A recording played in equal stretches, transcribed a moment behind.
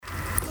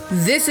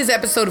This is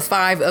episode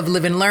 5 of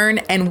Live and Learn,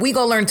 and we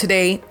go learn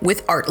today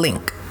with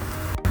ArtLink.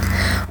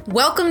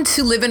 Welcome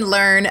to Live and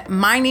Learn.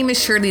 My name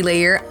is Shirley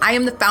Layer. I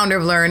am the founder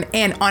of Learn,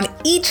 and on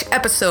each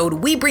episode,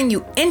 we bring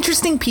you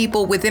interesting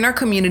people within our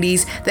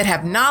communities that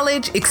have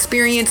knowledge,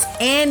 experience,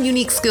 and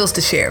unique skills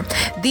to share.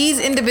 These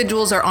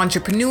individuals are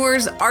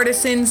entrepreneurs,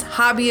 artisans,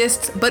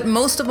 hobbyists, but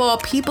most of all,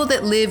 people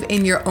that live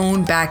in your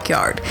own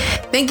backyard.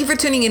 Thank you for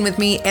tuning in with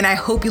me, and I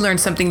hope you learned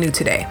something new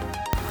today.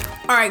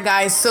 All right,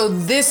 guys, so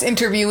this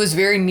interview is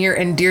very near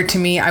and dear to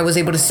me. I was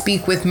able to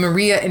speak with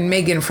Maria and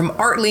Megan from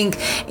ArtLink.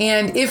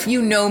 And if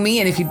you know me,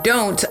 and if you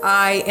don't,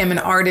 I am an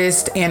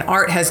artist, and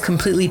art has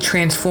completely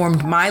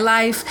transformed my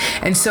life.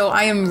 And so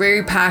I am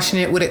very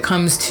passionate when it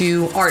comes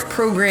to art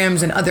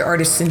programs and other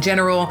artists in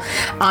general.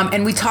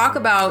 And we talk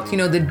about,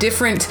 the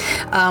different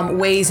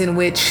ways in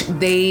which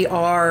they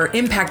are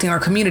impacting our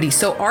community.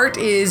 So art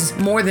is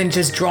more than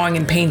just drawing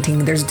and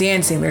painting. There's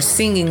dancing, there's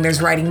singing, there's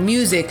writing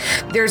music.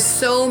 There's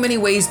so many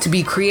ways to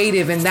be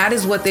creative, and that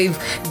is what they've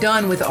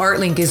done with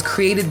ArtLink, is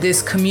created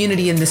this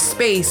community in this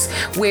space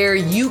where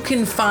you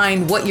can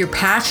find what you're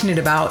passionate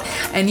about,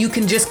 and you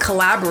can just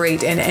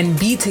collaborate and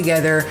be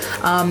together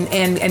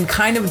and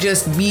kind of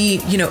just be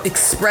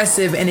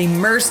expressive and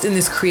immersed in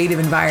this creative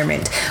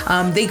environment.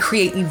 They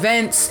create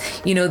events,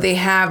 they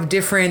have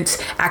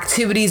different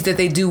activities that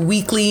they do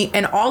weekly,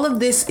 and all of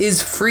this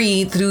is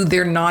free through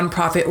their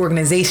nonprofit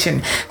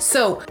organization.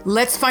 So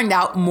let's find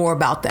out more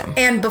about them.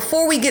 And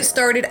before we get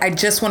started, I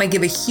just want to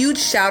give a huge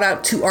shout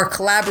out to our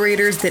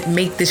collaborators that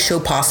make this show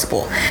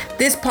possible.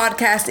 This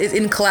podcast is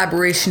in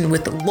collaboration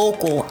with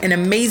Local, an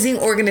amazing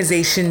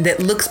organization that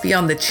looks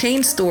beyond the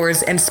chain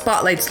stores and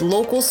spotlights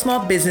local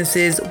small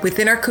businesses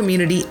within our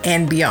community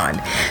and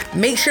beyond.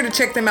 Make sure to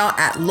check them out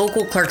at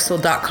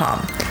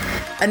localclarksville.com.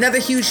 Another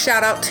huge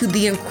shout out to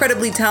the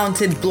incredibly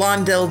talented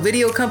Blondell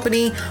Video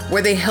Company,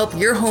 where they help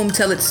your home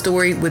tell its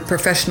story with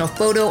professional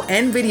photo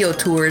and video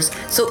tours.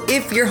 So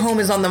if your home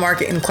is on the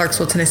market in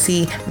Clarksville,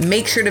 Tennessee,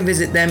 make sure to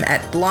visit them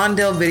at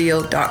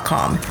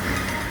blondellvideo.com.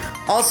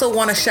 Also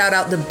want to shout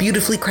out the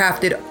beautifully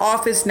crafted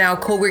Office Now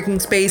co-working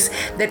space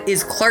that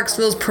is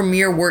Clarksville's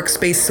premier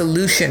workspace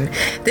solution.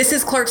 This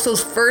is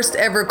Clarksville's first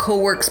ever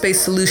co-work space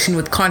solution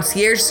with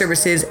concierge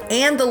services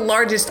and the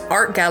largest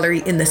art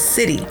gallery in the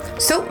city.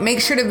 So make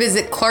sure to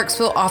visit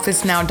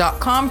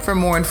clarksvilleofficenow.com for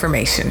more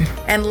information.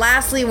 And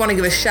lastly, I want to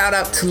give a shout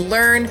out to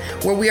Learn,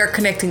 where we are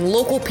connecting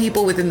local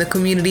people within the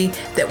community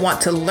that want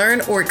to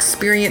learn or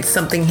experience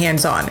something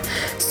hands-on.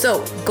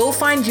 So go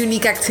find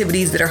unique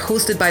activities that are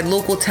hosted by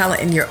local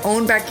talent in your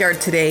own backyard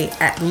today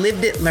at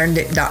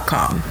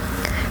liveditlearnedit.com.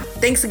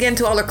 Thanks again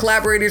to all our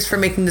collaborators for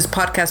making this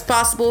podcast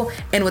possible.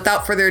 And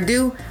without further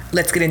ado,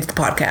 let's get into the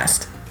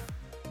podcast.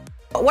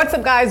 What's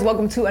up, guys?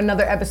 Welcome to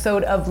another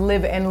episode of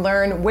Live and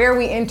Learn, where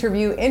we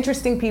interview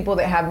interesting people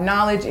that have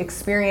knowledge,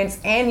 experience,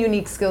 and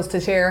unique skills to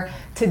share.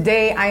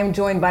 Today, I am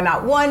joined by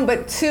not one,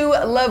 but two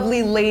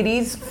lovely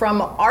ladies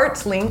from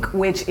ArtLink,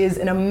 which is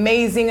an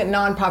amazing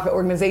nonprofit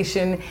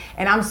organization.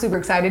 And I'm super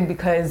excited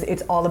because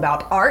it's all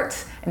about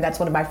art, and that's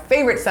one of my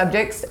favorite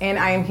subjects. And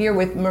I am here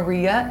with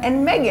Maria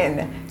and Megan.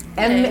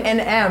 M and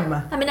M.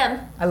 I'm an M.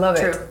 I love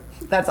True. it.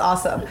 That's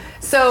awesome.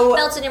 So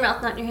melts in your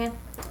mouth, not in your hand.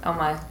 Oh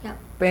my. Yeah.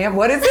 Bam,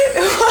 what is it?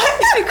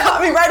 What? She caught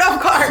me right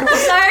off guard.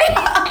 Sorry.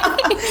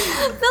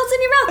 Melts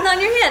in your mouth, not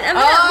in your hand.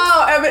 M&Ms.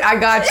 Oh, I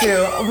got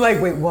you. I'm like,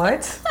 wait,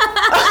 what?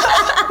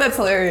 That's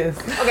hilarious.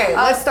 Okay,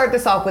 let's start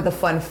this off with a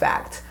fun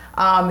fact.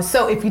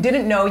 So if you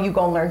didn't know, you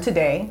gonna learn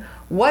today.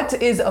 What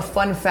is a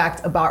fun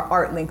fact about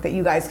ArtLink that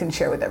you guys can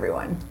share with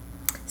everyone?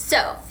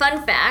 So,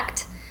 fun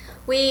fact.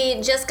 We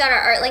just got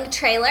our ArtLink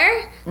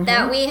trailer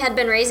that we had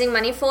been raising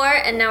money for,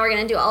 and now we're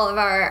gonna do all of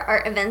our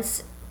art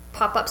events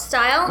pop-up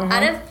style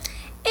out of.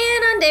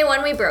 And on day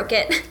one, we broke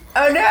it.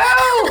 Oh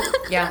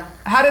no! Yeah.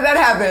 How did that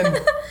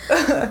happen?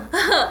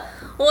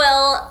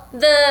 Well,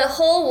 the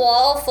whole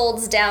wall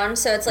folds down,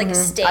 so it's like a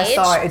stage. I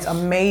saw it. It's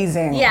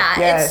amazing. Yeah,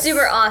 yes. It's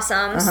super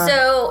awesome.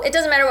 So it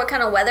doesn't matter what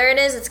kind of weather it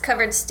is, it's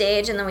covered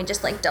stage, and then we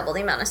just double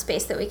the amount of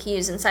space that we can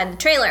use inside the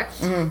trailer.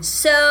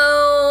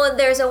 So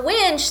there's a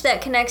winch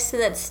that connects to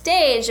that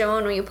stage, and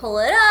when we pull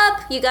it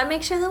up, you gotta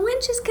make sure the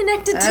winch is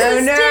connected to the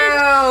stage.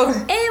 Oh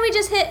no! And we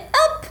just hit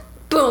up,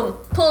 boom,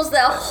 pulls the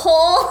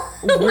whole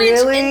winch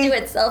into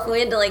itself. We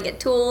had to get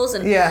tools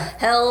and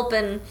help,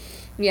 and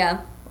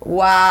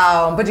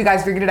Wow, but you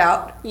guys figured it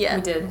out? Yeah.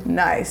 We did.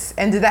 Nice.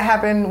 And did that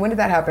happen? When did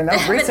that happen? That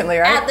was recently,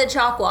 right? At the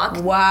chalk walk.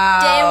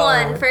 Wow. Day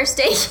one, first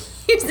day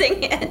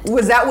using it.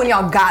 Was that when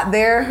y'all got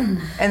there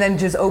and then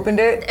just opened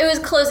it? It was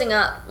closing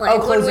up.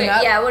 Closing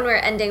up? Yeah, when we were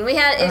ending. We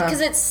had it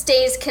because it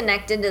stays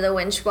connected to the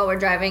winch while we're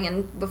driving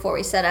and before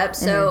we set up.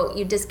 So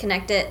you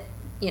disconnect it,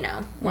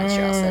 once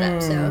you're all set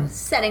up. So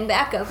setting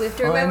back up, we have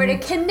to remember to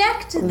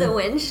connect the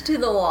winch to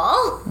the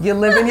wall. You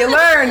live and you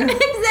learn.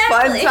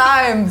 Exactly. Fun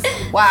times.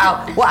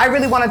 Wow. Well, I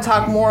really want to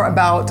talk more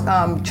about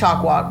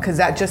Chalk Walk because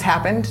that just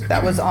happened.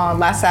 That was on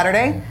last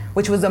Saturday.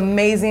 which was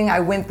amazing. I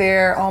went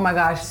there. Oh my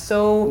gosh,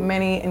 so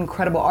many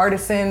incredible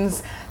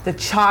artisans. The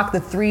chalk, the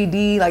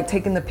 3D, like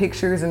taking the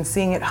pictures and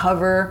seeing it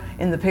hover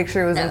in the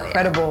picture was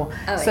incredible.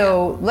 Yeah.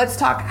 So let's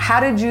talk,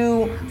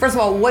 first of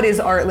all, what is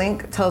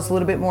ArtLink? Tell us a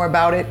little bit more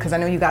about it, because I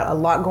know you got a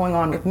lot going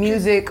on with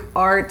music,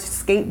 art,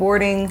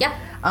 skateboarding. Yeah.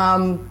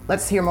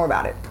 Let's hear more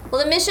about it.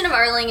 Well, the mission of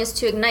ArtLink is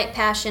to ignite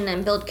passion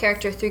and build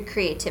character through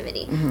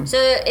creativity. So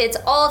it's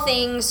all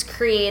things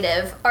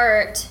creative.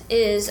 Art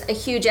is a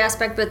huge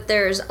aspect, but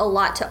there's a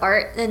lot to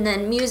art. And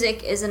then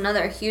music is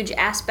another huge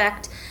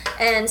aspect.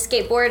 And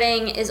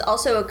skateboarding is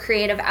also a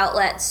creative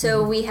outlet.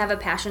 So we have a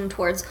passion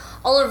towards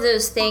all of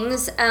those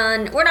things.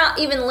 And we're not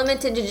even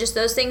limited to just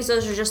those things.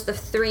 Those are just the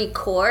 3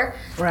 core.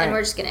 Right. And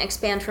we're just going to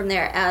expand from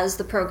there as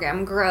the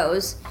program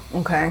grows.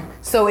 Okay.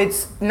 So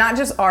it's not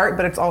just art,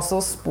 but it's also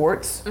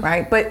sports,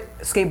 right? But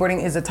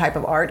skateboarding is a type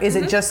of art. Is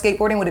it just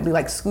skateboarding? Would it be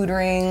like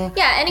scootering?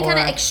 Yeah, any kind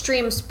of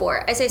extreme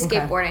sport. I say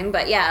skateboarding,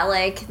 but yeah,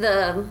 like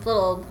the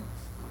little,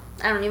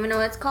 I don't even know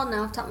what it's called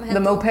now off the top of my head. The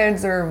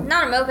mopeds or?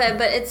 Not a moped,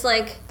 but it's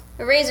like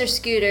a razor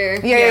scooter.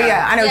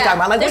 Yeah. I know what you're talking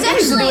about. Like what you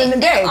used to do in the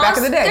day, back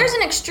in the day. There's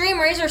an extreme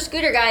razor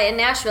scooter guy in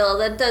Nashville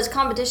that does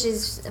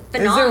competitions.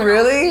 Phenomenal. Is it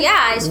really?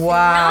 Yeah, he's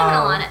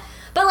phenomenal on it.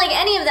 But like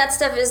any of that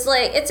stuff is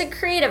like, it's a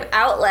creative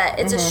outlet.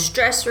 It's a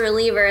stress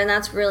reliever, and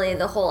that's really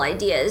the whole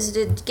idea, is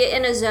to get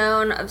in a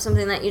zone of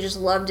something that you just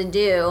love to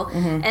do,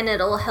 and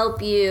it'll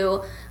help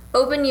you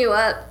open you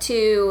up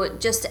to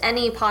just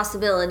any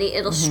possibility.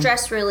 It'll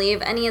stress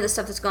relieve any of the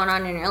stuff that's going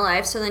on in your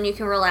life, so then you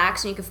can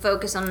relax and you can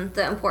focus on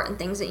the important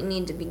things that you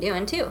need to be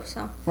doing too.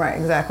 So right,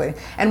 exactly.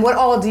 And what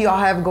all do y'all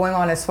have going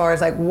on as far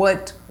as like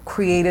what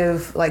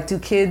creative, like do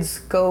kids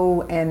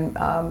go and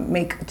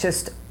make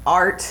just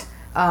art?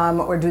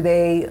 Or do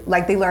they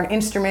learn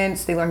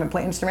instruments? They learn to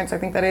play instruments, I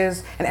think that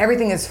is. And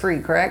everything is free,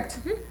 correct?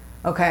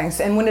 Okay,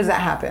 so, and when does that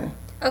happen?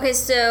 Okay,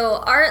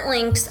 so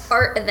ArtLink's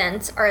art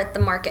events are at the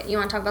market. You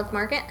want to talk about the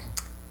market?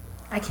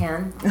 I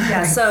can.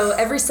 Yeah, so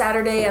every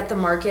Saturday at the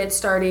market,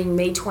 starting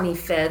May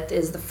 25th,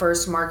 is the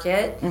first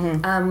market.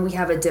 We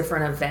have a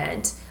different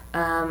event.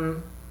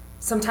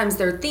 Sometimes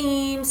they're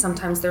themed,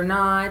 sometimes they're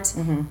not.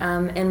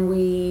 And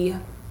we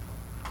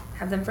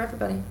have them for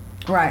everybody.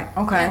 Right,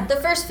 okay. Yeah, the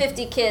first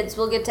 50 kids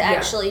will get to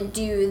actually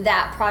do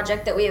that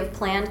project that we have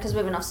planned, because we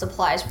have enough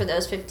supplies for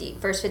those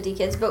first 50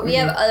 kids. But we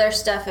have other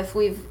stuff if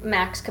we've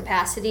max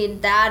capacity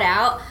that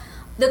out.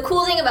 The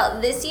cool thing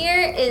about this year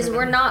is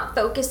we're not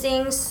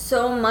focusing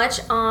so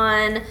much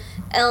on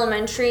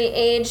elementary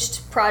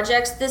aged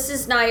projects. This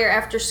is not your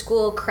after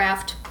school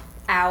craft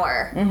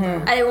hour.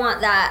 I didn't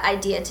want that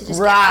idea to just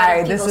get out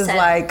of this people's is head.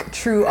 like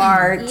true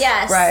art.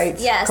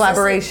 Yes.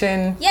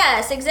 Collaboration.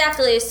 Yes,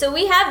 exactly. So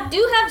we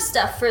do have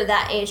stuff for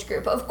that age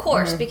group, of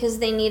course, because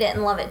they need it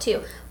and love it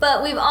too.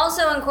 But we've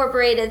also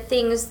incorporated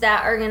things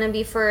that are going to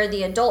be for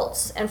the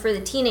adults and for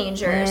the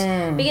teenagers.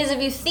 Because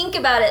if you think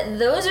about it,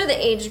 those are the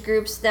age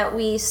groups that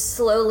we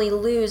slowly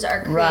lose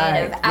our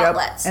creative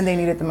outlets. And they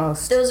need it the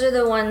most. Those are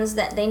the ones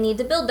that they need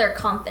to build their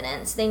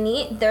confidence.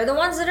 They're the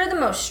ones that are the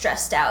most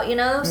stressed out, you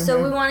know?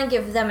 So we want to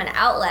give them an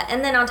outlet.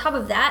 And then on top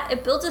of that,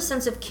 it builds a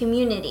sense of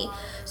community.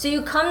 So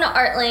you come to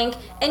ArtLink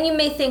and you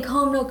may think,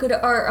 oh, I'm not good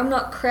at art, I'm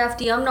not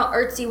crafty, I'm not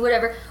artsy,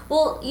 whatever.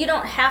 Well, you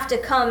don't have to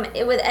come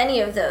with any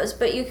of those,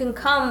 but you can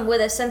come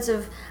with a sense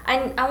of,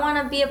 I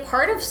want to be a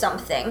part of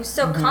something.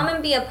 So come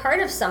and be a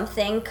part of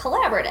something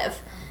collaborative.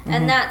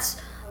 And that's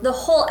the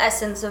whole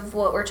essence of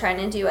what we're trying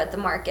to do at the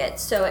market.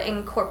 So it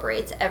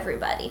incorporates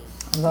everybody.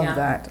 I love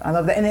that.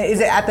 And is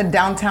it at the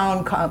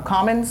downtown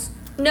Commons?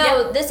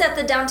 No, this at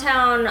the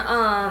downtown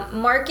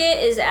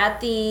market is at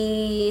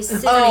the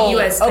city.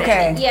 US Bank.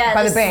 Okay. Yeah,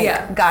 by the bank.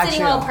 Yeah. Got City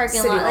you. Hall parking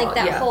City lot, Hall, like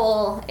that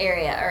whole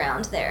area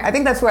around there. I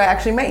think that's where I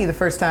actually met you the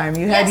first time.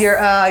 You had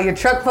your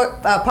truck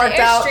parked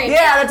out. Airstream,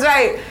 Yeah, that's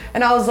right.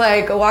 And I was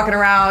like walking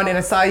around and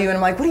I saw you and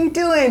I'm like, what are you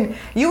doing?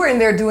 You were in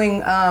there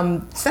doing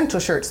Central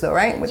shirts though,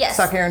 right? With Yes.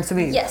 Soccer and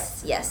Savig.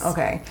 Yes.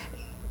 Okay.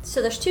 So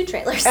there's 2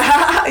 trailers.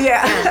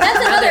 Yeah.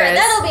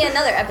 That'll be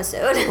another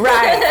episode.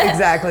 Right,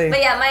 exactly. But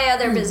yeah, my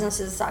other business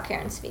is Sock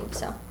Hair and Speed,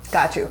 so.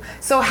 Got you.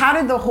 So how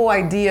did the whole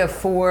idea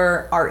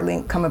for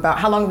ArtLink come about?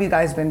 How long have you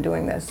guys been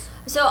doing this?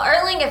 So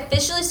ArtLink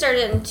officially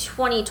started in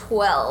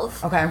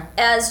 2012. Okay.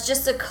 As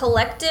just a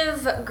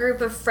collective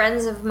group of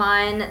friends of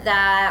mine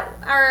that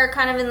are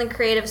kind of in the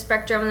creative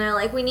spectrum, and they're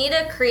like, we need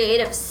a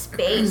creative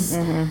space.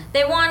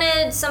 They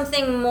wanted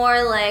something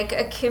more like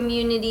a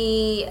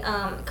community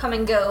come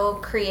and go,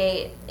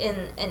 create in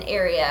an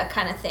area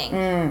kind of thing.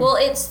 Well,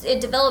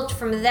 it developed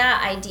from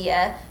that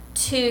idea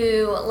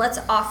to let's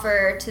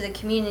offer to the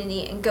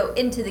community and go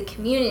into the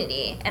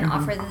community and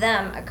offer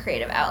them a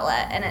creative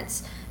outlet. And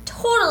it's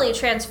totally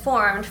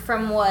transformed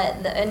from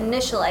what the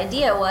initial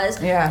idea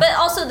was. Yeah. But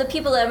also the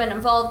people that have been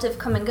involved have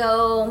come and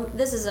go.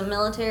 This is a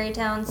military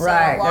town, so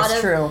Right, a lot that's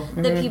of true.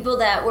 the people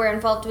that were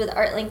involved with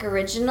ArtLink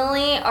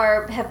originally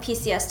have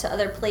PCS to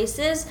other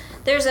places.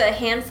 There's a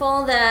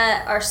handful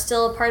that are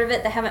still a part of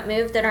it that haven't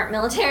moved, that aren't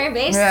military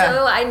based, Yeah.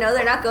 so I know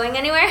they're not going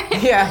anywhere.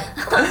 Yeah.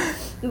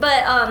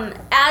 But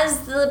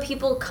as the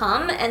people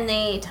come and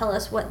they tell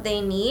us what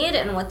they need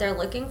and what they're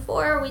looking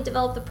for, we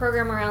develop the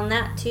program around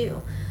that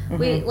too.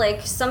 We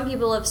like some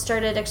people have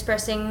started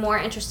expressing more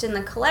interest in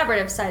the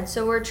collaborative side,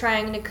 so we're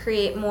trying to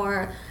create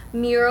more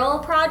mural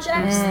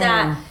projects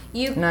that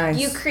you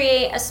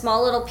create a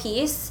small little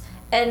piece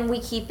and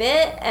we keep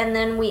it and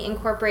then we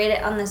incorporate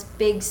it on this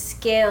big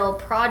scale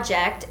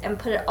project and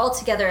put it all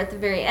together at the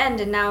very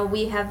end, and now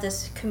we have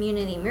this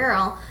community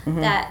mural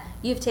that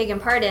you've taken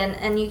part in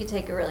and you can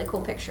take a really cool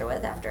picture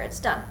with after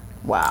it's done.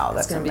 Wow,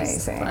 that's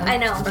amazing. I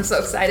know. I'm so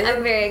excited.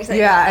 I'm very excited.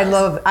 Yeah,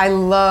 I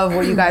love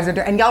what you guys are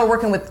doing. And y'all are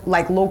working with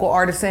like local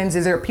artisans.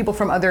 Is there people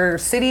from other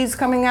cities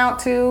coming out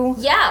too?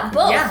 Yeah,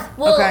 both. Yeah.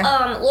 Well, Okay.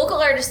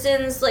 Local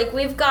artisans, like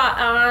we've got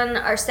on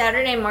our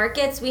Saturday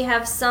markets, we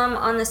have some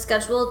on the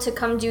schedule to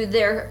come do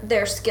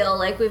their skill.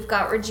 Like we've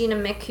got Regina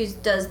Mick who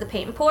does the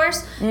paint and pours.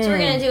 So we're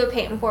going to do a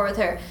paint and pour with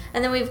her.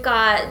 And then we've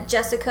got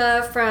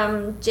Jessica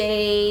from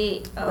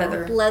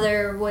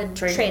Leatherwood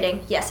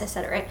Trading. Yes, I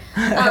said it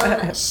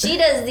right. She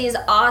does these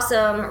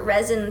awesome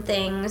resin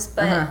things,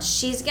 but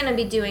she's going to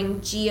be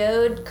doing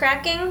geode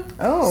cracking.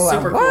 Oh,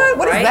 Super what? cool,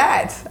 What is right?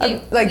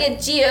 that? We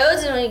get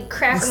geodes and we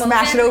crack them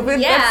Smash it open?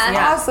 Yeah.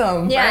 That's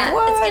awesome. Yeah,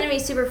 What? it's going to be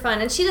super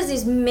fun. And she does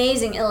these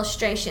amazing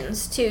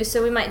illustrations too,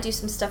 so we might do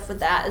some stuff with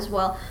that as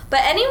well.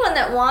 But anyone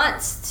that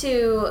wants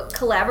to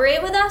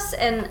collaborate with us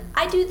and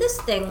I do this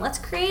thing, let's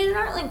create an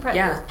ArtLink project.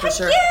 Yeah, for Heck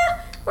sure.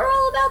 yeah! We're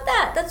all about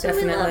that. That's what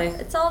we Definitely. love.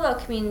 It's all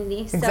about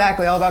community. So.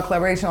 Exactly, all about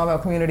collaboration, all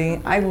about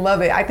community. I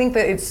love it. I think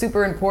that it's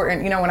super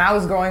important. You know, when I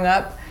was growing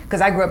up,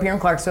 because I grew up here in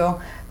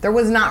Clarksville, there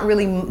was not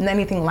really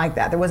anything like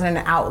that. There wasn't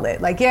an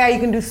outlet. Like, yeah, you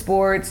can do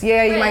sports.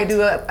 Yeah, you might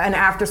do an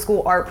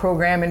after-school art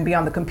program and be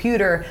on the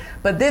computer.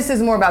 But this is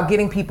more about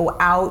getting people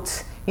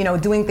out, you know,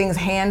 doing things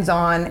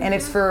hands-on, and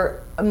it's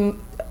for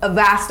a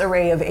vast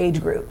array of age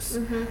groups.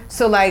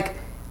 So, like,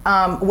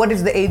 what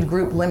is the age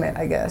group limit,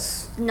 I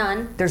guess?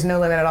 None. There's no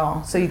limit at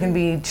all. So you can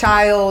be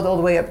child all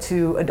the way up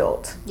to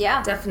adult.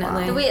 Yeah.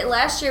 Definitely.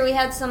 Last year we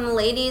had some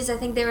ladies, I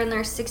think they were in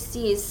their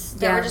 60s,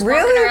 that Yeah. were just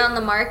Really? walking around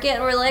the market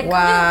and we're like,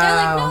 Wow. they're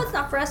like, no, it's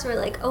not for us. We're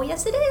like, oh,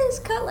 yes, it is.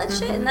 Cut, let's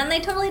shit. And then they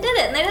totally did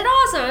it. And they did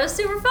awesome. It was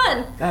super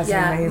fun. That's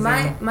Yeah,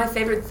 amazing. my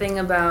favorite thing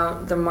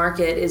about the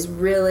market is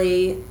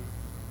really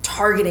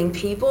targeting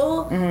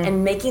people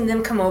and making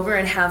them come over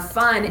and have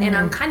fun, and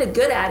I'm kind of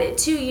good at it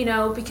too, you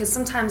know, because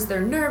sometimes they're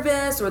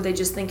nervous or they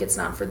just think it's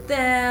not for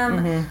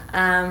them,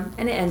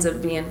 and it ends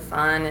up being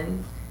fun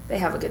and they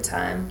have a good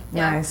time.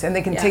 Nice. And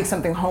they can take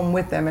something home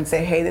with them and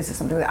say, hey, this is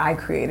something that I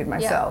created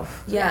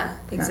myself. Yeah,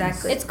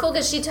 exactly. It's cool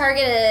because she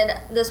targeted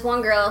this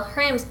one girl.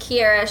 Her name's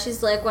Kiara.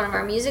 She's like one of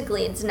our music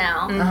leads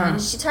now.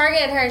 She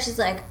targeted her and she's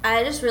like,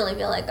 I just really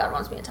feel like God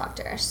wants me to talk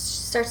to her. She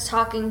starts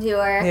talking to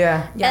her.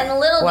 Yeah. And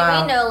little do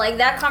Wow. we know, like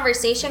that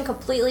conversation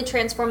completely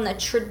transformed the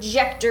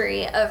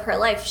trajectory of her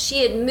life.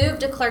 She had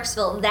moved to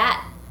Clarksville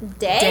that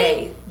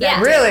day.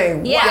 Yeah.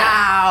 Really? Yeah.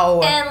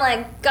 Wow. And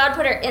like God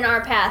put her in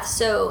our path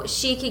so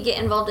she could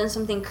get involved in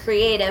something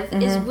creative,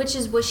 which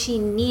is what she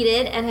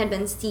needed and had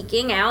been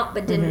seeking out,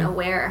 but didn't know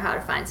where or how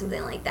to find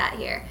something like that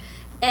here.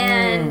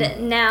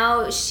 And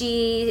now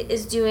she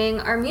is doing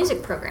our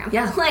music program.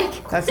 Yeah.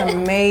 Like That's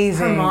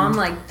amazing. Her mom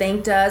like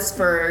thanked us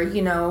for,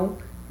 you know,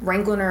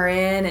 wrangling her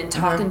in and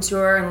talking to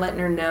her and letting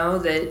her know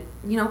that,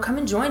 you know, come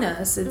and join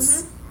us.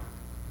 It's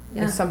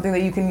It's something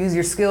that you can use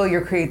your skill,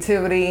 your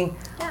creativity.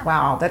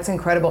 Wow, that's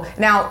incredible.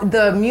 Now,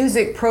 the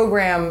music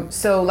program,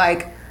 so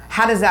like,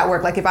 how does that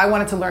work? Like, if I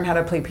wanted to learn how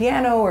to play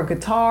piano or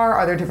guitar,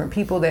 are there different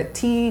people that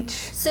teach?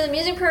 So the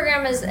music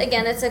program is,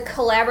 again, it's a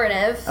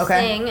collaborative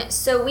thing.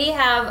 So we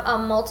have a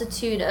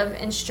multitude of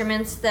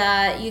instruments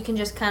that you can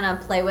just kind of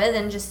play with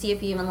and just see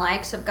if you even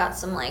like. So I've got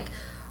some like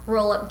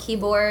roll-up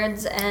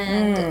keyboards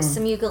and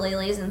some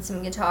ukuleles and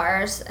some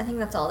guitars. I think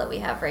that's all that we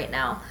have right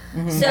now.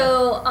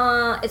 So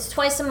it's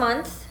twice a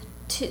month.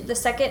 The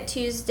second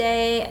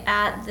Tuesday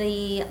at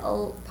the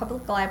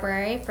public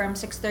library from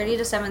 6:30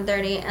 to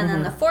 7:30, and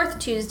then the fourth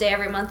Tuesday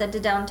every month at the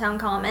Downtown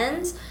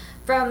Commons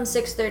from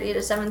 6:30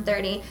 to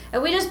 7:30.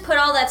 And we just put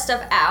all that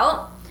stuff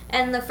out,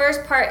 and the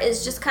first part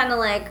is just kind of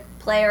like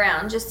play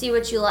around, just see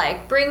what you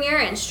like. Bring your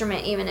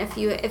instrument, even if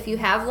you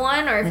have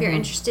one or if you're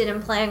interested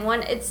in playing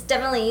one. It's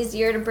definitely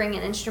easier to bring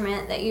an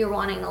instrument that you're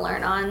wanting to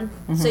learn on,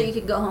 so you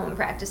could go home and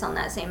practice on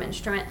that same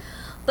instrument.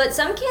 But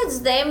some kids,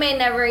 they may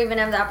never even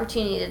have the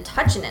opportunity to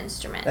touch an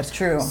instrument. That's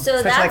true. So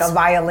especially like a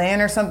violin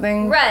or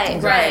something. Right,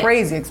 It's right.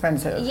 crazy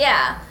expensive.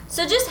 Yeah.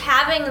 So just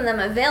having them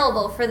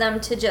available for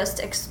them to just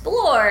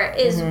explore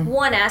is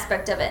one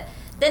aspect of it.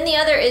 Then the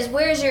other is,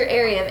 where's your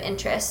area of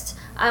interest?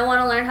 I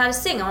want to learn how to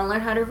sing. I want to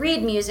learn how to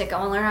read music. I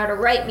want to learn how to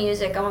write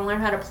music. I want to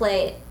learn how to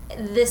play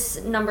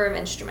this number of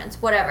instruments,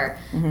 whatever.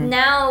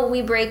 Now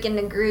we break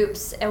into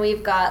groups, and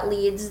we've got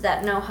leads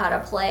that know how to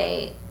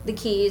play the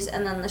keys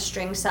and then the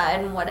string side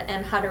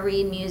and how to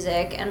read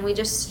music, and we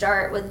just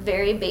start with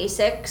very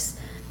basics,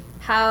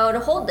 how to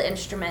hold the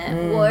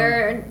instrument,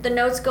 where the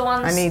notes go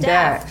on the I need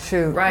staff, that.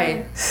 Shoot.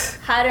 right.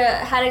 how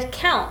to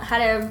count, how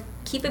to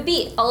keep a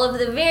beat, all of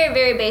the very,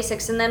 very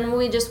basics, and then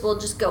we'll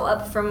just go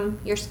up from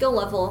your skill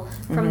level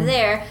from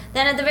there.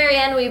 Then at the very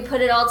end, we put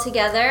it all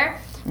together,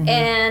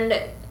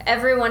 and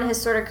everyone has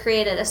sort of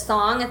created a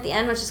song at the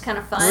end, which is kind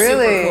of fun.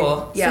 Really? Super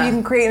cool. Yeah. So you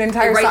can create an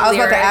entire song. I was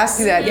about to ask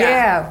you that.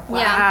 Yeah.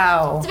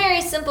 Wow. It's a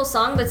very simple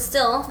song, but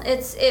still,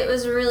 it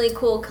was a really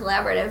cool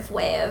collaborative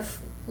way of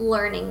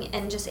learning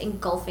and just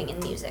engulfing in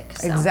music.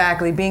 So.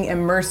 Exactly, being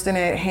immersed in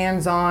it,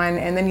 hands-on,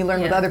 and then you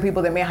learn with other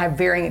people that may have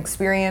varying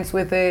experience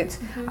with it.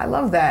 I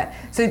love that.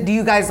 So do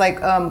you guys like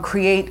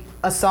create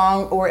a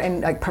song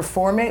and like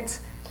perform it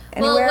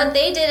anywhere? Well, what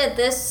they did at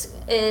this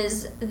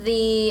is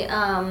the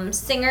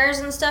singers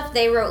and stuff,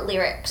 they wrote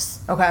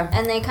lyrics. Okay.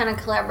 And they kind of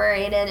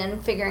collaborated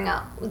in figuring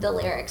out the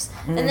lyrics.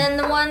 And then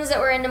the ones that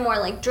were into more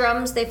like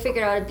drums, they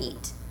figured out a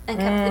beat and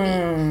kept the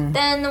beat.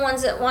 Then the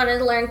ones that wanted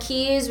to learn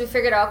keys, we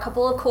figured out a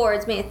couple of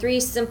chords, made 3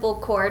 simple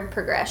chord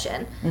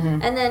progression.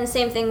 And then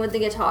same thing with the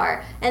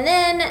guitar. And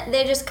then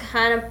they just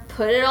kind of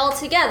put it all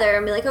together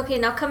and be like, okay,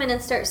 now come in and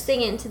start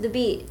singing to the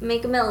beat,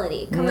 make a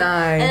melody. Come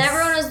Nice. in. And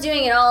everyone was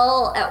doing it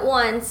all at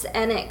once,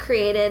 and it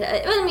created,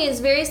 it's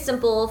a very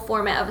simple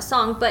format of a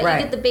song, but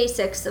you get the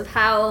basics of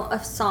how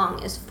a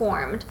song is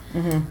formed.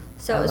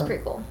 So it was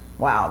pretty cool.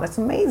 Wow, that's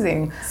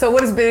amazing. So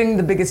what has been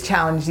the biggest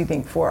challenge, you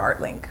think, for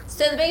ArtLink?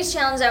 So the biggest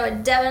challenge I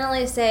would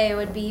definitely say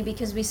would be,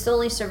 because we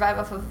solely survive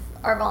off of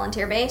our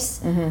volunteer base,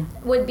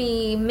 would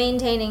be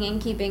maintaining and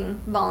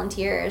keeping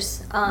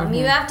volunteers.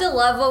 You have to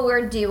love what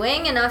we're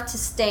doing enough to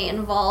stay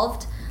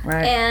involved.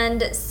 Right.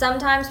 And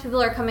sometimes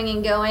people are coming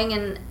and going,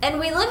 and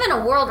we live in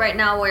a world right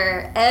now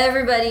where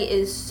everybody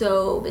is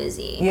so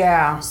busy.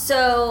 Yeah.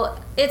 So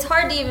it's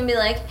hard to even be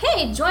like,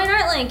 hey, join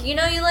ArtLink. You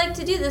know you like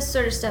to do this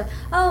sort of stuff.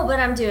 Oh, but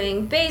I'm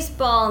doing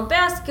baseball and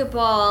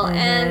basketball,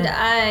 and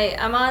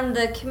I'm on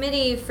the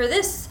committee for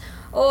this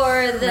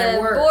or the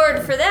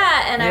board for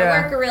that, and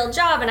I work a real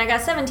job, and I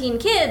got 17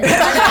 kids.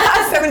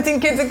 17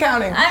 kids and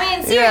counting. I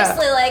mean,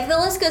 seriously, like, the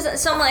list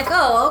goes, so I'm like,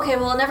 oh, okay,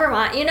 well, never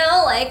mind,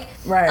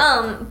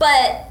 Right.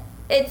 But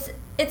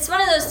it's one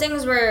of those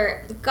things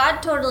where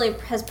God totally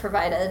has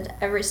provided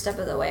every step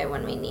of the way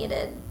when we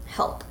needed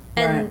help,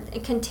 and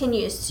it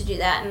continues to do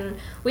that, and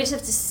we just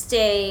have to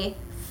stay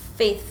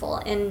faithful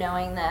in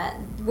knowing that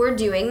we're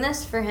doing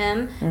this for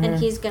Him, and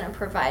He's going to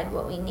provide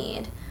what we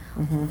need.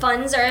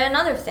 Funds are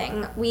another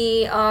thing.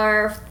 We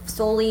are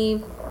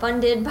solely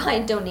funded by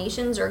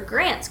donations or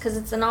grants because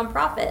it's a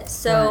nonprofit.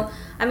 So,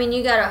 I mean,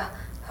 you gotta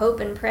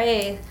hope and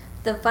pray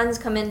the funds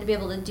come in to be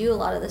able to do a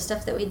lot of the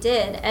stuff that we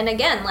did. And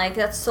again, like,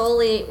 that's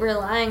solely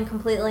relying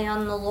completely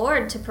on the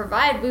Lord to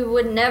provide. We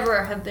would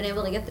never have been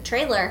able to get the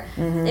trailer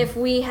if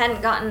we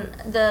hadn't gotten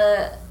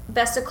the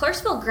Best of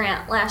Clarksville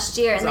grant last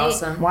year. And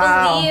awesome. they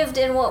Wow. believed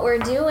in what we're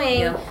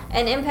doing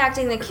and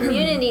impacting the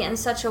community in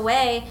such a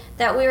way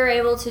that we were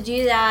able to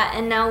do that,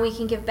 and now we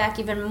can give back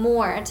even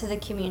more to the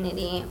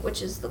community,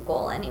 which is the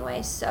goal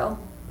anyway. So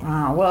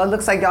Wow. Well, it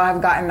looks like y'all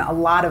have gotten a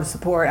lot of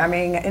support. I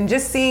mean, and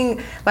just seeing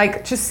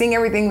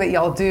everything that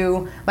y'all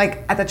do,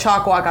 like at the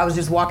Chalk Walk, I was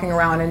just walking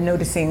around and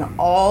noticing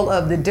all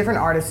of the different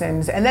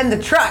artisans, and then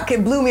the truck,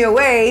 it blew me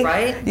away.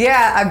 Right?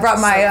 Yeah, I brought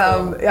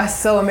my,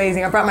 so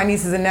amazing. I brought my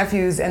nieces and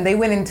nephews, and they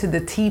went into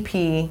the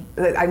teepee.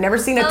 I've never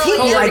seen a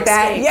teepee like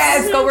that. Skates.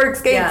 Yes, Go Work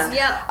Skates.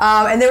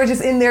 Yeah. And they were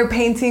just in there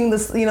painting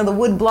the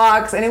wood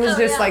blocks, and it was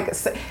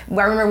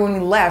I remember when we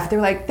left, they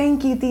were like,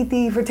 "Thank you,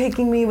 Titi, for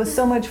taking me. It was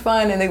so much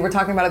fun," and they were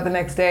talking about it the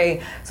next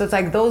day. So it's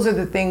like, those are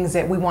the things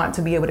that we want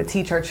to be able to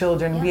teach our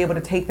children, be able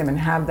to take them and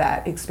have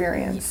that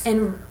experience.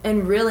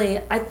 And really,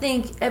 I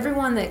think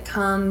everyone that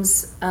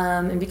comes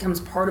and becomes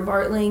part of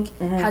ArtLink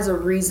has a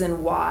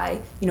reason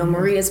why.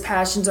 Maria's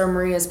passions are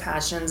Maria's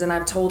passions, and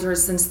I've told her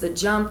since the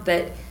jump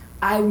that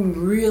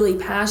I'm really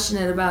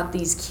passionate about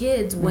these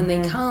kids when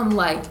they come.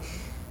 Like,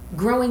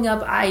 growing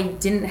up, I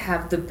didn't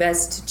have the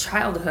best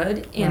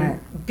childhood, and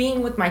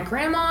being with my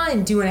grandma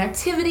and doing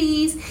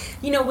activities,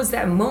 was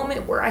that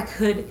moment where I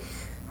could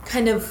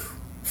kind of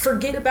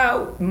forget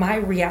about my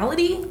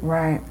reality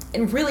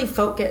and really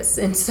focus.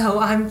 And so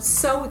I'm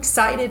so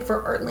excited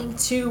for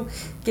ArtLink to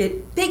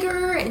get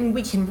bigger, and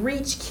we can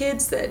reach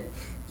kids that,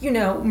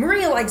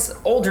 Maria likes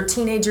older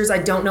teenagers. I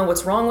don't know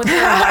what's wrong with her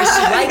and why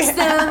she likes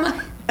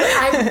them.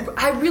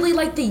 I really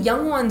like the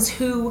young ones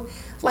who,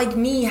 like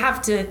me,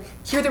 have to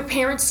hear their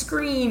parents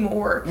scream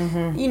or,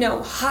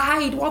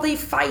 hide while they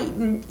fight.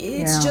 And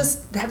it's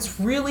just, that's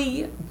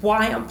really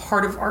why I'm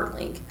part of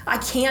ArtLink. I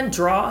can't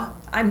draw.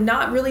 I'm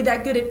not really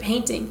that good at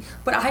painting,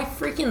 but I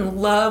freaking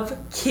love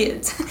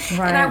kids.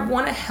 And I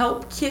want to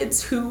help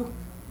kids who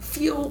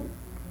feel,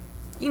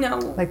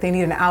 like they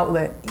need an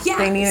outlet. Yeah,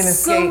 they need an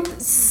escape.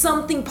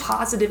 Something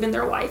positive in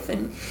their life.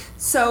 And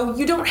so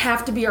you don't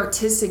have to be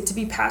artistic to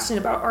be passionate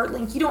about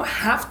ArtLink. You don't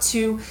have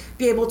to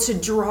be able to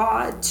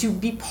draw to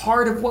be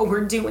part of what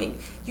we're doing.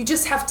 You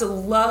just have to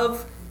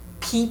love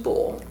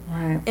people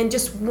and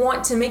just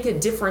want to make a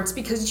difference,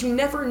 because you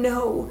never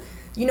know.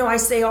 I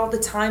say all the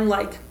time,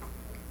 like,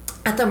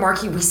 at the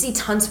market, we see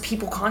tons of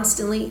people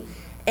constantly,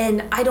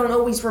 and I don't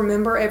always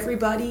remember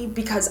everybody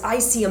because I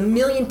see 1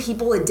 million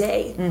people a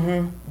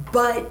day.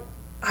 But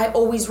I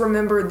always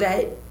remember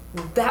that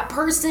that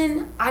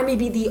person, I may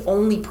be the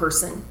only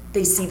person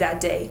they see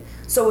that day.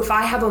 So if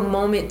I have a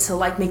moment to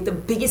like make the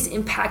biggest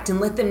impact and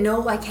let them know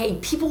like, hey,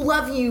 people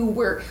love you,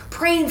 we're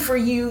praying for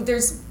you,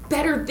 there's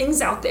better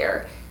things out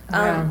there.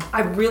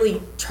 I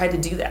really try to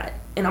do that.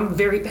 And I'm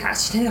very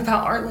passionate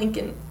about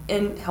ArtLink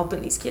and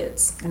helping these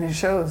kids. And it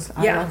shows.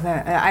 I love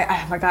that.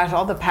 I my gosh,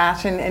 all the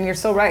passion. And you're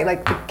so right.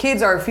 Like, the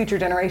kids are a future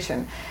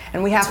generation,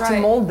 and we have to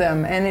mold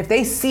them. And if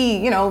they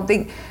see,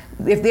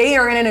 if they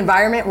are in an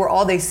environment where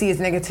all they see is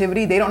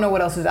negativity, they don't know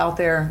what else is out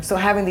there. So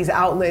having these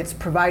outlets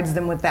provides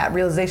them with that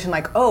realization,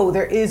 like, oh,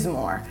 there is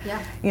more.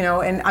 Yeah.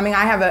 And I mean,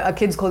 I have a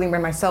kids clothing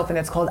brand myself, and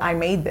it's called I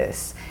Made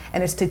This.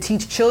 And it's to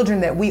teach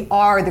children that we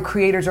are the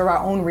creators of our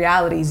own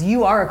realities.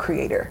 You are a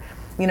creator.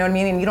 You know what I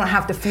mean? And you don't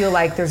have to feel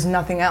like there's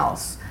nothing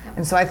else.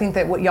 And so I think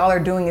that what y'all are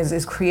doing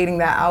is creating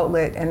that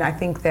outlet. And I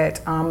think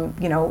that,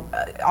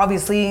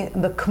 obviously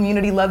the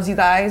community loves you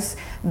guys.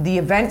 The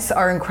events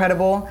are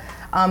incredible.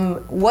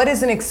 What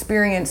is an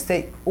experience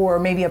or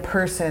maybe a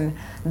person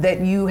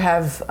that you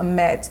have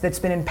met that's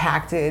been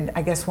impacted,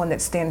 I guess one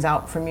that stands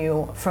out from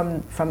you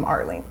from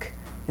ArtLink?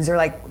 Is there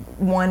like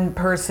one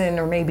person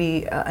or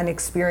maybe an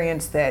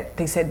experience that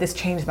they said, this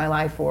changed my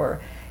life,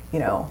 or,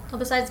 Well,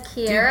 besides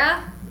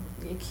Kiara?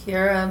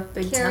 Kiara,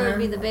 big time. Kiara would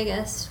be the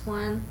biggest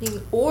one.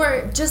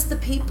 Or just the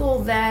people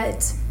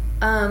that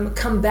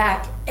come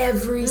back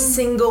every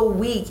single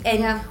week.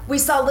 And we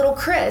saw little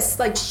Chris,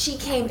 like, she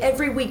came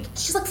every week.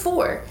 She's like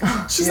 4.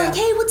 She's like,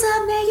 hey, what's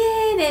up,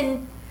 Megan?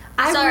 And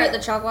I saw her at the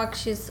Chalk Walk.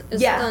 She's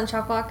still in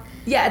Chalk Walk.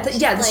 Yeah,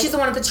 she's the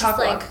one at the Chalk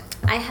Walk.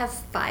 I have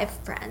 5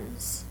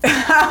 friends.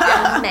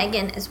 And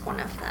Megan is one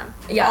of them.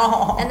 Yeah.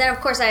 Aww. And then, of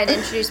course, I had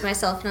introduced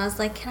myself, and I was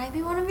like, can I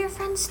be one of your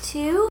friends,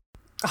 too?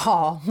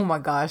 Oh my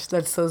gosh,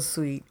 that's so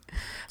sweet.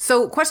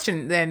 So,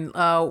 question then,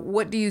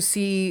 what do you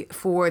see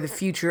for the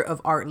future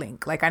of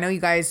ArtLink? Like, I know you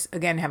guys,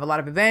 again, have a lot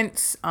of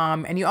events,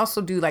 and you also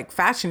do, like,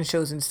 fashion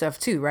shows and stuff,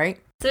 too, right?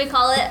 So we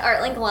call it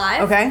ArtLink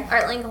Live. Okay.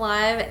 ArtLink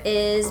Live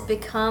is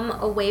become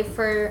a way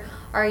for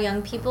our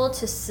young people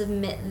to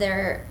submit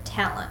their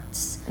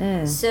talents.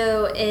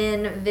 So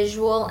in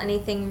visual,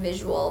 anything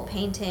visual,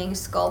 painting,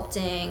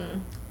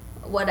 sculpting,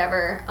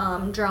 whatever,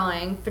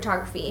 drawing,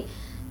 photography.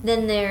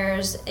 Then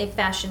there's a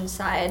fashion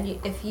side.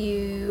 If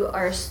you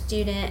are a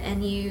student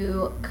and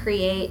you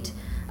create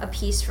a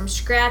piece from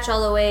scratch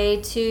all the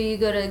way to you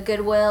go to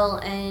Goodwill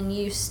and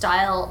you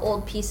style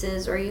old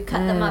pieces, or you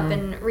cut them up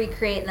and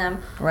recreate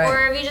them,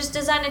 or if you just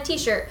design a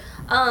t-shirt,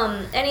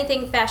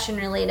 anything fashion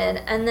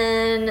related. And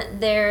then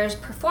there's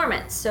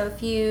performance. So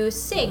if you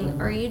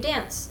sing or you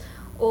dance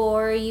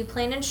or you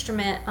play an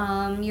instrument,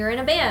 you're in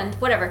a band,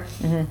 whatever.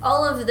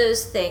 All of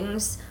those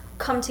things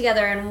come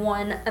together in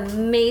one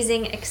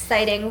amazing,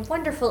 exciting,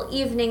 wonderful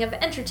evening of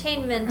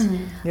entertainment,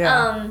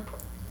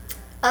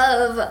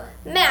 of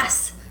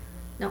mass.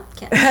 No,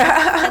 can't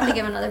think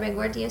of another big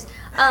word to use.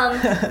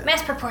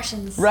 Mass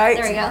proportions. Right.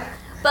 There we go.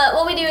 But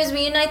what we do is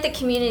we unite the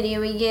community.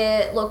 We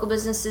get local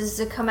businesses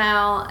to come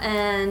out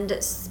and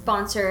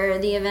sponsor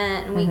the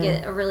event, and we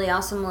get a really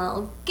awesome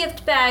little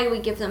gift bag. We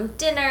give them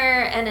dinner,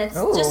 and it's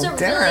just a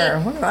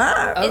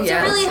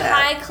really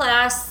high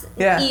class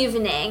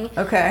evening.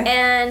 Okay.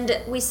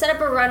 And we set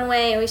up a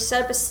runway, we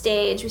set up a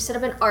stage, we set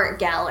up an art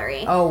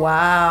gallery. Oh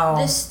wow.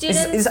 The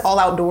students is it all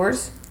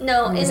outdoors?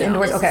 No,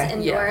 indoors. Okay.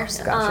 Indoors.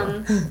 Yeah,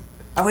 gotcha.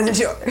 I wasn't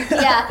sure.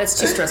 Yeah. That's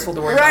too stressful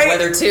to worry about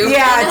weather too.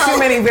 Yeah, too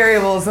many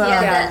variables.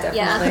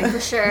 Yeah, for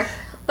sure.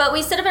 But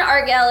we set up an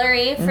art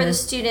gallery for the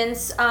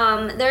students.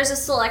 There's a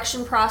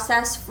selection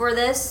process for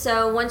this.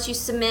 So once you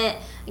submit,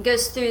 it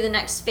goes through the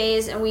next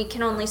phase, and we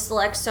can only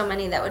select so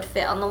many that would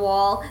fit on the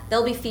wall.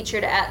 They'll be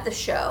featured at the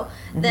show.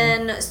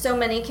 Then so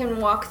many can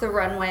walk the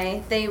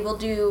runway. They will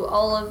do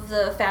all of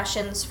the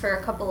fashions for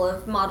a couple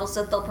of models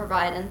that they'll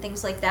provide and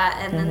things like that,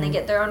 and then they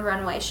get their own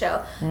runway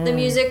show. The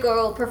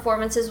musical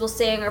performances will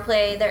sing or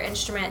play their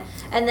instrument,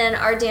 and then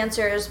our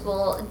dancers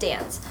will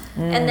dance.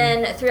 And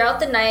then throughout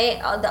the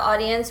night, the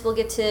audience will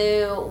get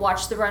to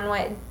watch the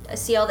runway,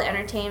 see all the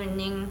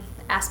entertaining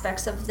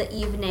aspects of the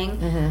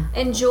evening,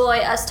 enjoy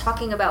us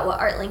talking about what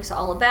ArtLink's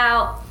all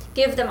about,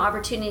 give them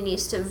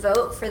opportunities to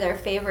vote for their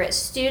favorite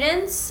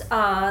students.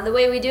 The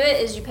way we do it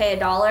is you pay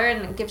 $1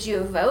 and it gives you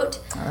a vote.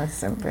 Oh, that's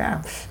simple.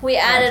 Yeah. We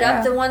added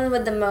up the one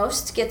with the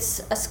most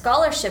gets a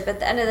scholarship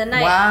at the end of the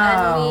night.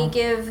 Wow. And we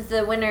give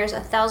the winners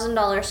a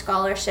 $1,000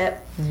 scholarship.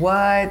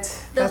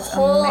 What? The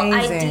whole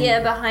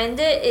idea behind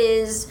it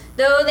is,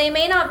 though they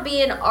may not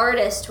be an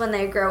artist when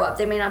they grow up,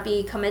 they may not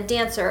become a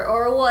dancer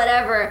or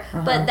whatever,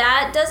 but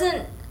that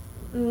doesn't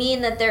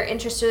mean that their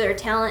interest or their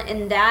talent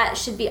in that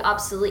should be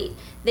obsolete.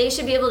 They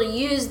should be able to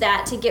use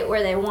that to get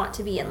where they want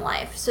to be in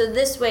life. So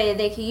this way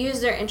they can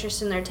use their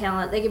interest and their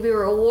talent, they can be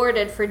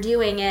rewarded for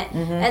doing it,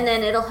 and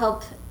then it'll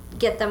help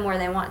get them where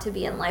they want to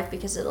be in life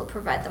because it'll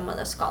provide them with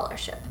a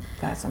scholarship.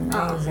 That's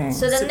amazing.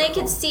 So then they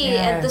can see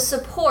the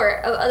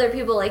support of other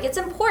people. Like, it's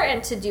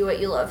important to do what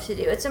you love to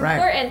do. It's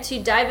important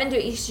to dive into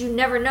it because you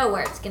never know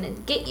where it's going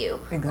to get you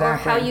or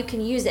how you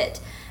can use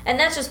it. And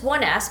that's just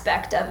one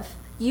aspect of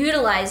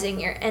utilizing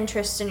your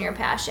interests and your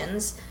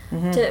passions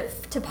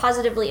to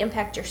positively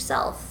impact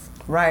yourself.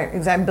 Right,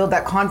 exactly. Build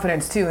that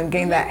confidence too, and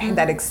gain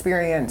that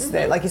experience.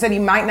 That, like you said,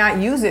 you might not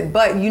use it,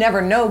 but you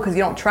never know because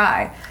you don't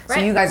try. So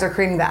Right. you guys are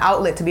creating the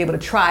outlet to be able to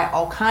try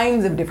all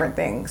kinds of different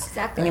things.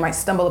 Exactly. And you might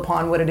stumble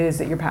upon what it is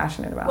that you're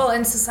passionate about. Well,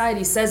 and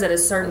society says at a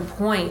certain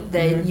point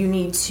that you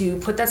need to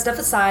put that stuff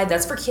aside.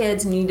 That's for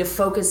kids, and you need to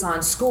focus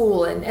on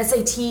school and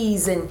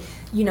SATs and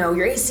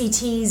your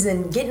ACTs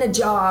and getting a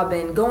job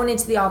and going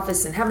into the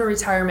office and having a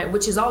retirement,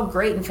 which is all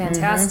great and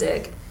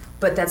fantastic.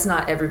 But that's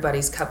not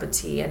everybody's cup of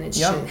tea, and it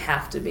shouldn't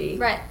have to be.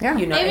 Right. Yeah.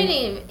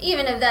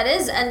 Even if that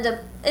is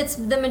it's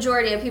the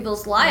majority of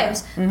people's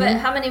lives. But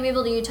how many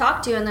people do you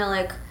talk to and they're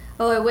like,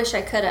 "Oh, I wish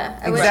I could have.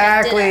 I wish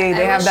I did exactly. it.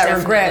 They have that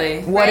regret.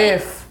 Definitely. What Right?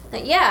 if?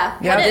 Yeah.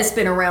 Yeah. what This if?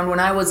 been around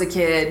when I was a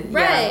kid.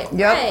 Right.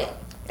 Yep. Right.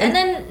 And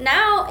then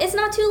now it's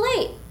not too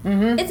late.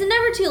 It's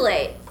never too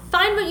late.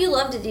 Find what you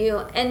love to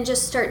do and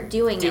just start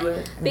doing Do it.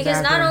 it. Because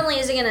Exactly. not only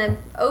is it going to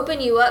open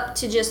you up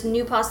to just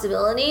new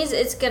possibilities,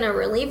 it's going to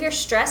relieve your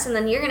stress, and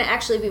then you're going to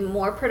actually be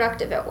more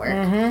productive at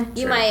work.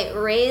 You might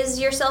raise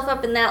yourself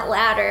up in that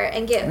ladder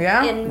and get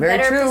in very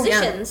better true.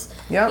 positions.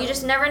 Yep. You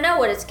just never know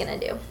what it's going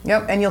to do.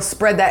 Yep, and you'll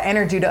spread that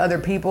energy to other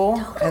people,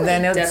 and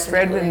then it'll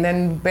spread, Definitely. and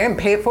then bam,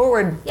 pay it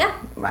forward. Yeah.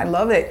 I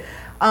love it.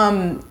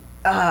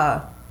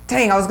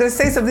 Dang, I was gonna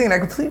say something and I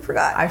completely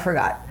forgot. I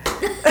forgot.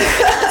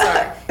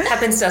 Sorry.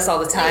 Happens to us all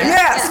the time.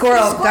 Yeah,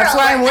 squirrel. That's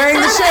why I'm wearing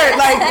the shirt.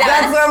 Like,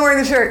 that's why I'm wearing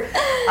the shirt.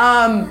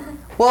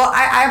 Well,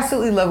 I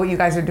absolutely love what you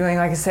guys are doing.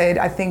 Like I said,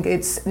 I think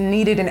it's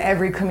needed in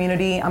every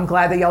community. I'm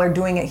glad that y'all are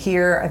doing it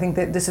here. I think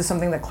that this is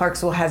something that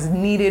Clarksville has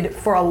needed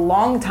for a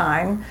long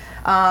time.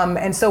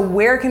 And so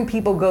where can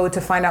people go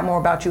to find out more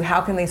about you?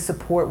 How can they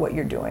support what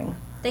you're doing?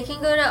 They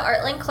can go to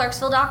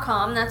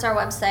artlinkclarksville.com. That's our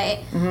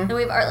website. And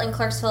we have Artlink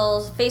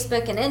Clarksville's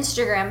Facebook and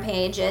Instagram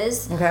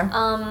pages Okay.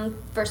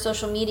 For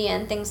social media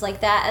and things like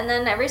that. And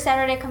then every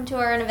Saturday, come to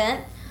our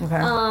event. Okay.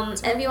 And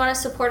if you want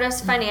to support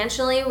us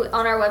financially,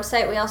 on our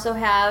website, we also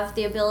have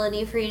the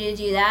ability for you to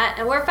do that.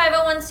 And we're a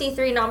 501c3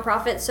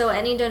 nonprofit, so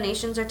any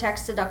donations are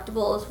tax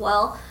deductible as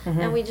well.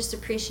 And we just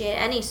appreciate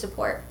any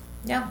support.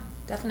 Yeah,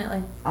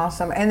 definitely.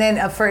 Awesome. And then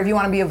if you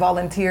want to be a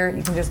volunteer,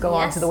 you can just go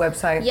onto the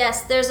website.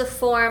 Yes, there's a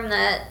form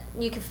that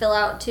you can fill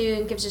out too.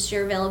 It gives us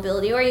your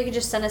availability, or you can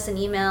just send us an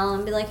email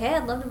and be like, "Hey,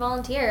 I'd love to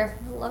volunteer.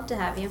 I'd love to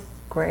have you."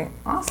 Great.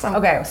 Awesome.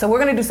 Okay, so we're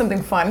going to do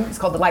something fun. It's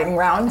called the lightning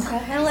round.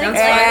 I like Sounds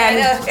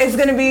that. And it's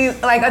going to be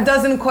like a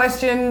dozen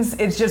questions.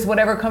 It's just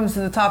whatever comes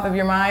to the top of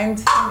your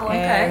mind.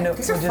 And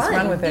These we'll are just fun.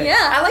 run with it.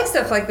 Yeah. I like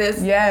stuff like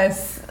this.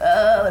 Yes.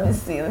 Let me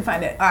see. Let me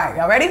find it. All right,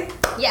 y'all ready?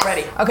 Yes.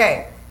 Ready.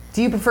 Okay.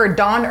 Do you prefer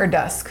dawn or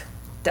dusk?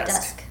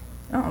 Dusk.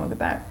 Oh, look at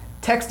that.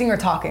 Texting or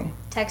talking?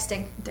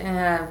 Texting.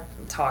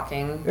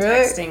 Talking,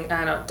 Really? texting.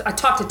 I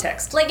talk to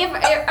text. Like, if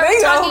There I'm you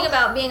go. talking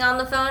about being on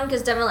the phone,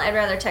 because definitely I'd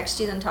rather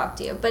text you than talk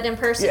to you. But in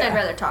person, Yeah. I'd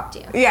rather talk to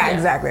you. Yeah,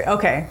 exactly.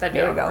 Okay. That'd be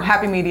there we go. awkward.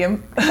 Happy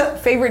medium.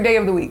 Favorite day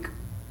of the week?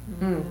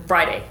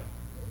 Friday.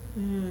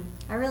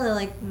 I really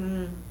like.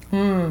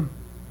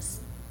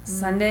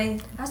 Sunday.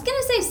 I was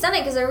gonna say Sunday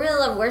because I really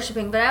love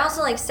worshiping, but I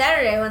also like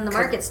Saturday when the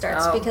market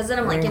starts oh, because then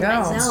I'm like there in you my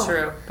go. zone. That's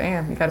true.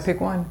 Bam. You got to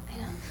pick one. I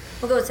know.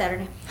 We'll go with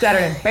Saturday.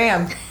 Saturday.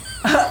 Bam.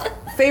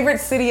 Favorite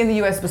city in the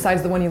U.S.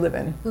 besides the one you live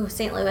in? Ooh,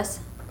 St. Louis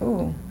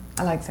Ooh,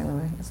 I like St.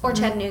 Louis. or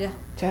Chattanooga.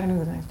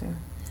 Chattanooga's nice too.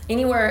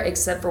 Anywhere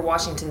except for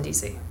Washington,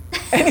 D.C.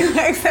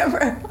 Anyway, except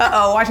for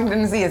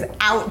Washington D.C. is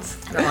out.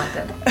 I don't like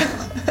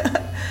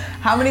that.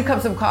 How many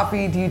cups of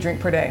coffee do you drink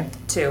per day?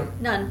 2.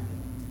 None.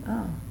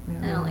 Oh,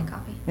 I don't like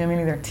coffee. yeah, me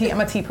neither. Tea.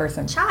 I'm a tea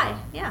person. Chai.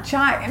 Yeah.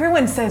 Chai.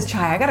 Everyone says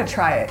chai. I gotta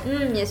try it.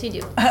 Yes, you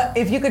do.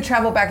 If you could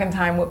travel back in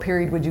time, what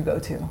period would you go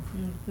to?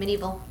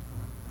 Medieval.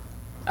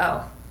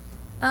 Oh.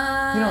 You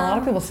know, a lot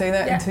of people say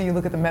that Yeah. until you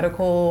look at the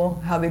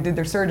medical, how they did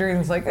their surgery, and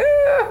it's like,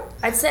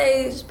 I'd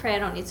say Just pray I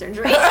don't need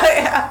surgery.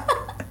 yeah.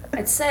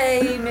 I'd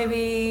say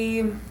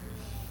maybe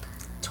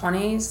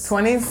 20s.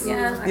 20s?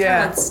 Yeah. I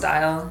Yeah. like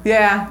style.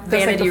 Yeah. That's like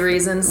Vanity the-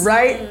 reasons.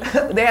 Right?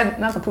 They had,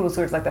 not the poodle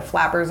skirts, like the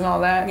flappers and all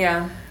that.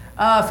 Yeah.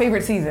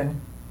 Favorite season?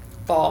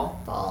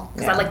 Fall. Fall.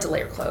 Because Yeah. I like to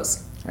layer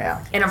clothes.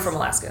 Yeah. And I'm from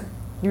Alaska.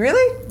 You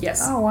really?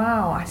 Yes. Oh,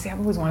 wow. I see. I've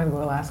always wanted to go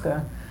to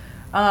Alaska.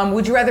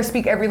 Would you rather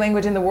speak every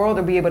language in the world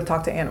or be able to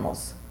talk to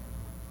animals?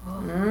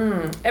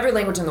 Every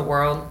language in the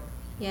world.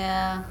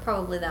 Yeah,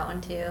 probably that one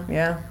too.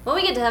 Yeah. When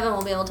we get to heaven,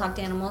 we'll be able to talk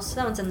to animals.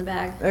 That one's in the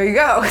bag. There you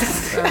go.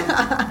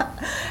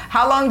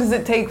 How long does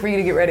it take for you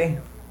to get ready?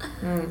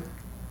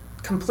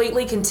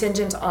 Completely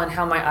contingent on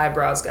how my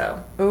eyebrows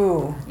go.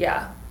 Ooh,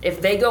 Yeah. If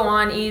they go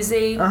on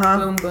easy,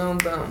 boom, boom,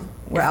 boom.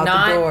 we're if out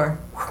not, the door.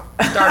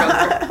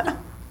 start over.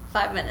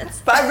 5 minutes.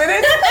 5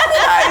 minutes?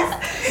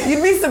 Nice.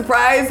 You'd be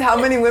surprised how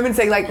many women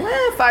say like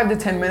 5 to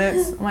 10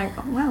 minutes. I'm like,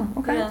 oh, wow,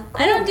 okay. Yeah.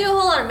 I don't do a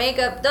whole lot of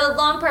makeup. The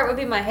long part would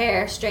be my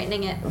hair,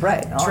 straightening it.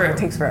 Right. Oh, True. it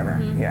takes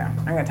forever. Yeah,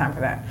 I ain't got time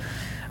for that.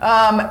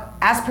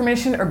 Ask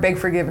permission or beg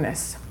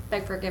forgiveness?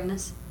 Beg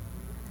forgiveness.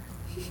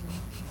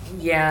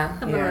 Yeah.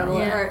 I'm Yeah. a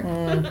rebel at Yeah. heart.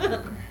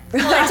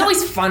 Well, it's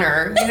always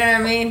funner. You know what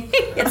I mean?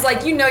 It's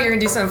like you know you're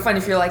gonna do something fun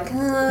if you're like,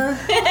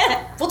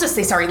 we'll just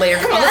say sorry later.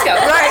 Come on, let's go.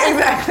 Right,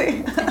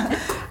 exactly.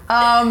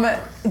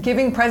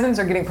 Giving presents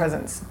or getting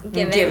presents?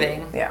 Giving.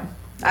 Giving. Yeah.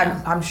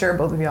 I'm sure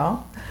both of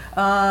y'all.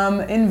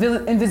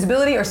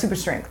 Invisibility or super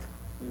strength?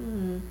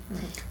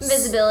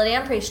 Invisibility.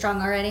 I'm pretty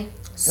strong already.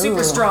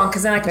 Super strong,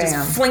 because then I can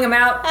just fling them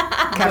out.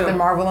 Captain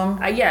Marvel them?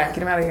 Yeah. Get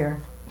them out of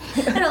here.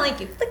 I don't like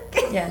you.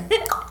 Yeah.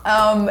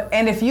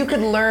 And if you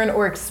could learn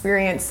or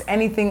experience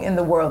anything in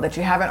the world that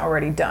you haven't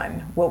already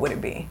done, what would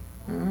it be?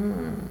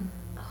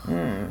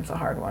 It's a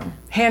hard one.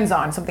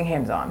 Hands-on, something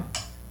hands-on.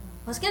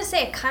 I was gonna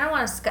say I kind of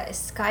want to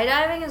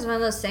skydiving is one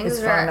of those things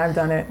It's where fun. I've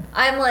done it.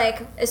 I'm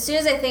like, as soon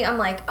as I think, I'm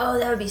like, oh,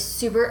 that would be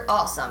super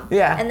awesome.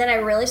 Yeah. And then I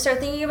really start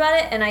thinking about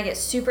it, and I get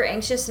super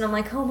anxious, and I'm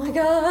like, oh my gosh,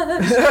 I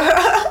don't know if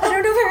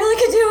I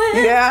really could do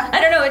it. Yeah.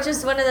 I don't know. It's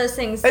just one of those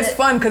things. It's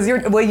fun because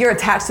you're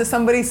attached to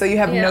somebody, so you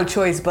have no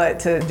choice but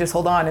to just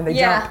hold on and they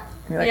jump.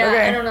 You're like,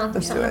 okay, I don't know.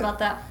 let's Something do it. about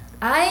that.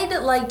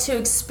 I'd like to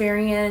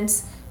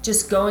experience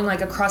just going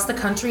like across the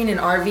country in an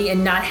RV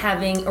and not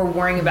having or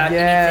worrying about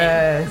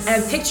anything.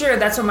 And picture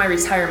that's what my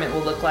retirement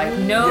will look like.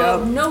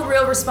 No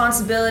real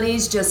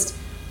responsibilities, just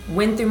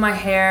wind through my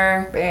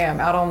hair. Bam,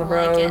 out on the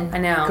road. it. I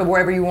know. Go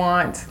wherever you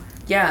want.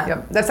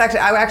 Yeah. Yep.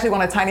 I actually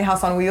want a tiny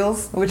house on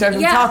wheels, which I've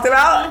talked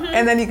about,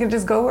 and then you can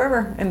just go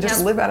wherever and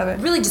just live out of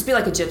it. Really just be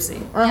like a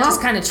gypsy. Just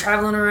kind of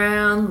traveling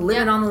around,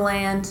 living on the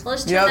land. We'll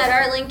just turn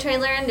that ArtLink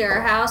trailer into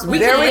our house. We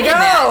There we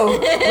go.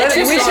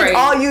 We should story.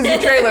 all use the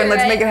trailer and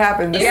let's make it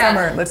happen this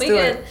summer. Let's do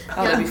it.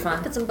 Oh, that'd be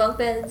fun. Put some bunk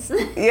beds.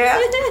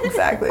 Yeah,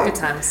 exactly. Good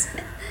times.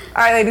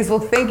 All right, ladies. Well,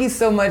 thank you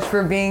so much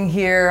for being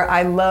here.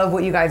 I love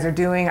what you guys are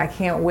doing. I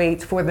can't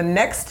wait for the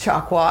next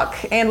Chalk Walk.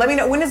 And let me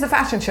know, when is the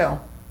fashion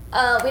show?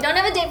 We don't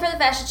have a date for the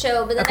fashion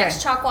show, but the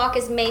next Chalk Walk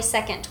is May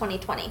 2nd,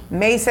 2020.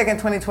 May 2nd,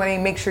 2020.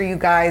 Make sure you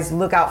guys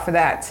look out for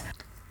that.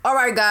 All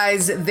right,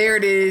 guys, there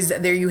it is.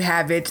 There you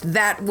have it.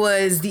 That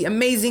was the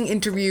amazing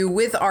interview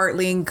with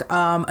ArtLink.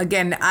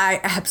 Again,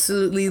 I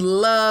absolutely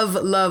love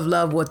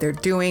what they're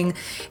doing.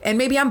 And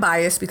maybe I'm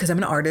biased because I'm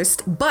an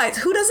artist, but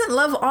who doesn't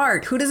love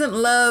art? Who doesn't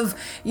love,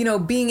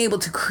 being able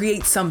to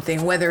create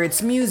something, whether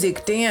it's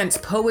music, dance,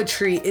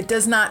 poetry, it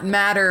does not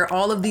matter.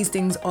 All of these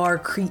things are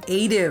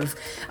creative,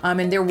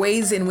 and they're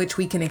ways in which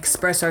we can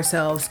express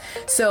ourselves.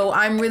 So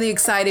I'm really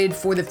excited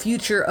for the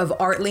future of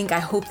ArtLink. I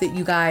hope that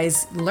you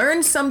guys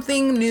learned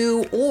something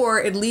new,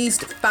 or at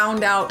least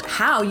found out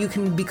how you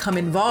can become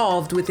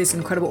involved with this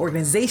incredible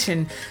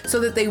organization so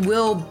that they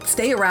will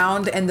stay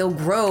around and they'll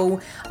grow,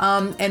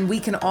 and we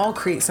can all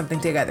create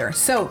something together.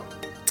 So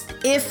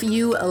if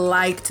you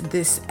liked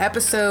this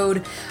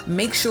episode,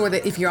 make sure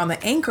that if you're on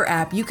the Anchor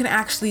app, you can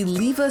actually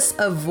leave us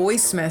a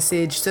voice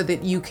message so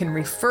that you can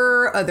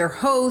refer other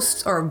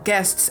hosts or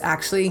guests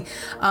actually,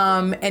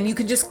 and you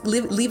can just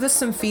leave us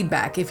some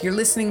feedback. If you're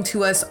listening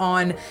to us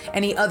on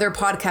any other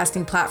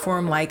podcasting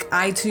platform like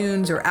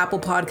iTunes or Apple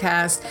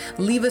Podcast,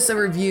 leave us a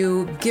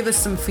review, give us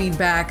some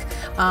feedback,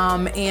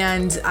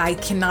 and I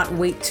cannot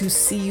wait to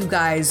see you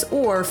guys,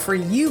 or for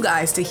you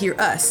guys to hear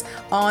us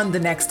on the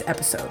next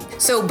episode.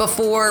 So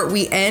before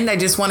we end, I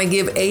just want to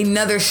give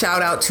another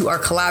shout out to our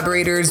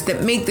collaborators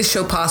that make the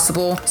show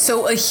possible.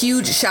 So a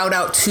huge shout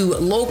out to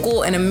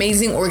Local, an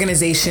amazing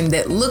organization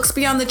that looks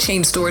beyond the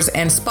chain stores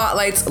and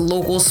spotlights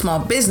local small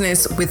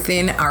business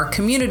within our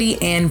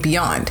community and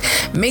beyond.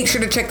 Make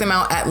sure to check them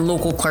out at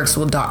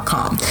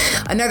localclarksville.com.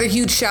 Another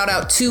huge shout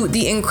out to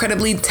the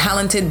incredibly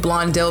talented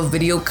Blondell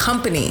Video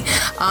Company.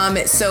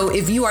 So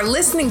if you are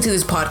listening to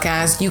this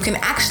podcast, you can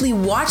actually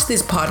watch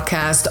this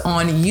podcast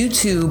on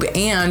YouTube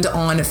and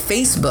on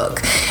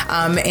Facebook.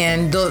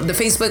 And the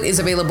Facebook is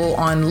available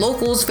on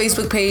Local's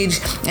Facebook page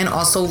and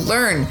also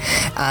Learn.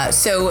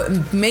 So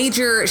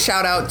major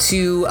shout out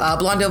to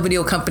Blondell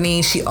Video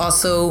Company. She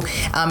also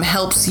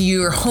helps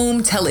your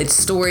home tell its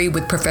story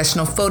with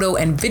professional photo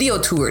and video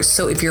tours.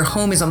 So if your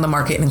home is on the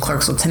market in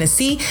Clarksville,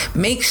 Tennessee,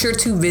 make sure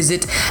to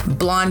visit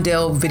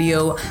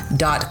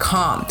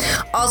blondellvideo.com.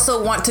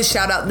 Also want to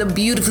shout out the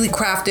beautifully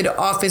crafted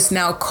Office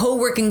Now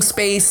co-working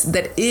space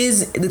that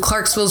is the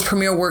Clarksville's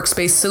premier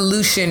workspace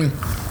solution.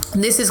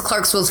 This is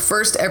Clarksville's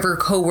first ever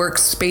co-work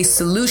space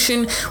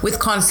solution with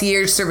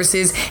concierge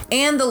services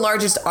and the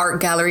largest art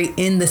gallery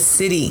in the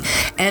city.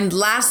 And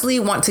lastly,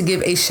 want to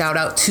give a shout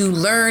out to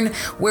Learn,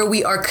 where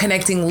we are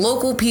connecting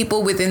local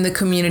people within the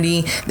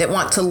community that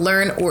want to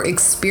learn or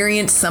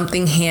experience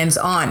something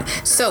hands-on.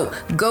 So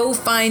go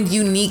find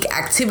unique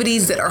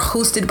activities that are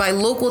hosted by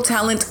local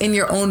talent in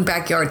your own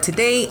backyard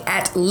today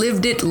at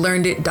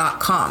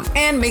liveditlearnedit.com.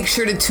 And make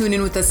sure to tune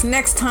in with us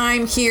next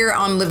time here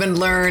on Live and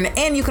Learn.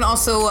 And you can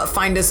also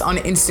find us on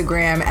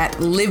Instagram at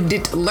Lived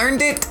It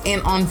Learned It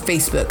and on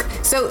Facebook.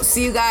 So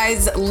see you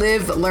guys.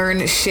 Live,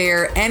 learn,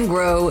 share, and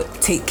grow.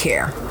 Take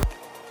care.